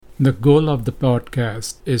The goal of the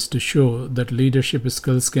podcast is to show that leadership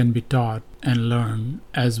skills can be taught and learned,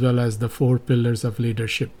 as well as the four pillars of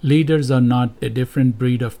leadership. Leaders are not a different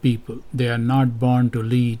breed of people. They are not born to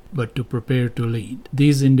lead, but to prepare to lead.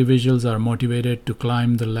 These individuals are motivated to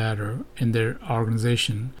climb the ladder in their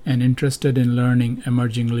organization and interested in learning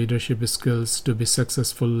emerging leadership skills to be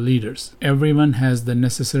successful leaders. Everyone has the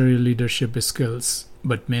necessary leadership skills,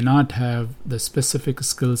 but may not have the specific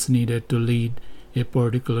skills needed to lead a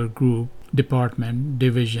particular group, department,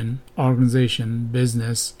 division, organization,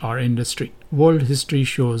 business, or industry. World history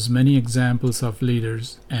shows many examples of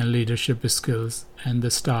leaders and leadership skills and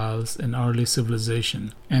the styles in early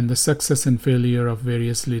civilization and the success and failure of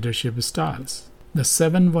various leadership styles. The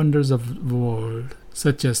seven wonders of the world,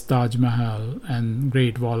 such as Taj Mahal and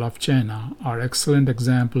Great Wall of China, are excellent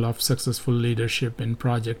examples of successful leadership in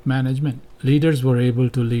project management. Leaders were able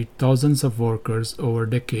to lead thousands of workers over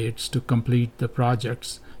decades to complete the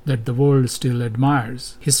projects that the world still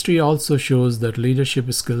admires. History also shows that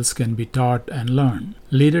leadership skills can be taught and learned.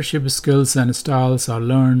 Leadership skills and styles are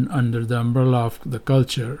learned under the umbrella of the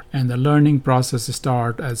culture, and the learning process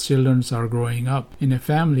starts as children are growing up. In a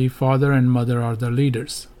family, father and mother are the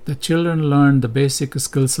leaders. The children learn the basic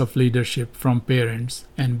skills of leadership from parents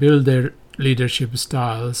and build their leadership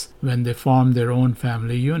styles when they form their own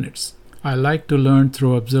family units. I like to learn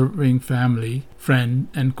through observing family, friends,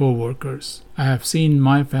 and co-workers. I have seen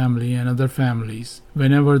my family and other families.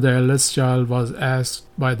 Whenever the eldest child was asked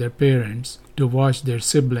by their parents to watch their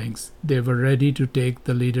siblings, they were ready to take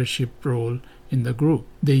the leadership role in the group.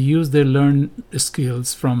 They used their learned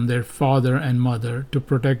skills from their father and mother to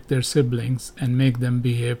protect their siblings and make them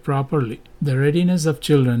behave properly. The readiness of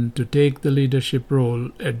children to take the leadership role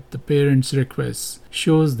at the parents' request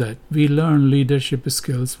shows that we learn leadership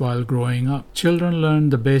skills while growing up. Children learn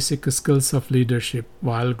the basic skills of leadership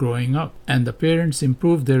while growing up, and the parents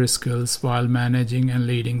improve their skills while managing and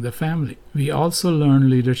leading the family. We also learn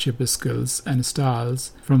leadership skills and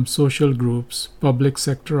styles from social groups, public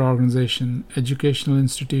sector organization, educational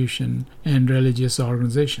institution, and religious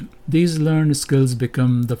organization. These learned skills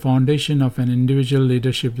become the foundation of an individual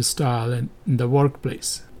leadership style in the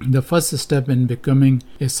workplace. The first step in becoming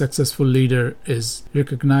a successful leader is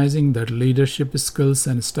recognizing that leadership skills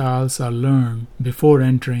and styles are learned before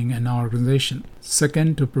entering an organization.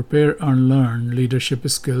 Second, to prepare and learn leadership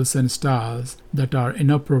skills and styles that are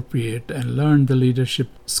inappropriate and learn the leadership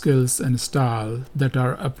skills and styles that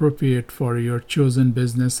are appropriate for your chosen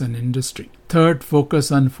business and industry. Third,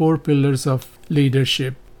 focus on four pillars of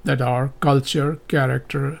leadership that are culture,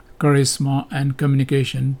 character, charisma, and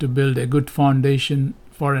communication to build a good foundation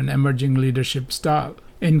for an emerging leadership style.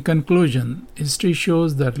 In conclusion, history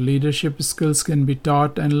shows that leadership skills can be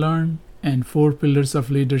taught and learned, and four pillars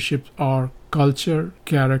of leadership are culture,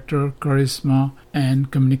 character, charisma,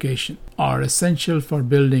 and communication are essential for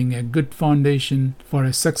building a good foundation for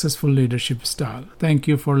a successful leadership style. Thank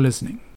you for listening.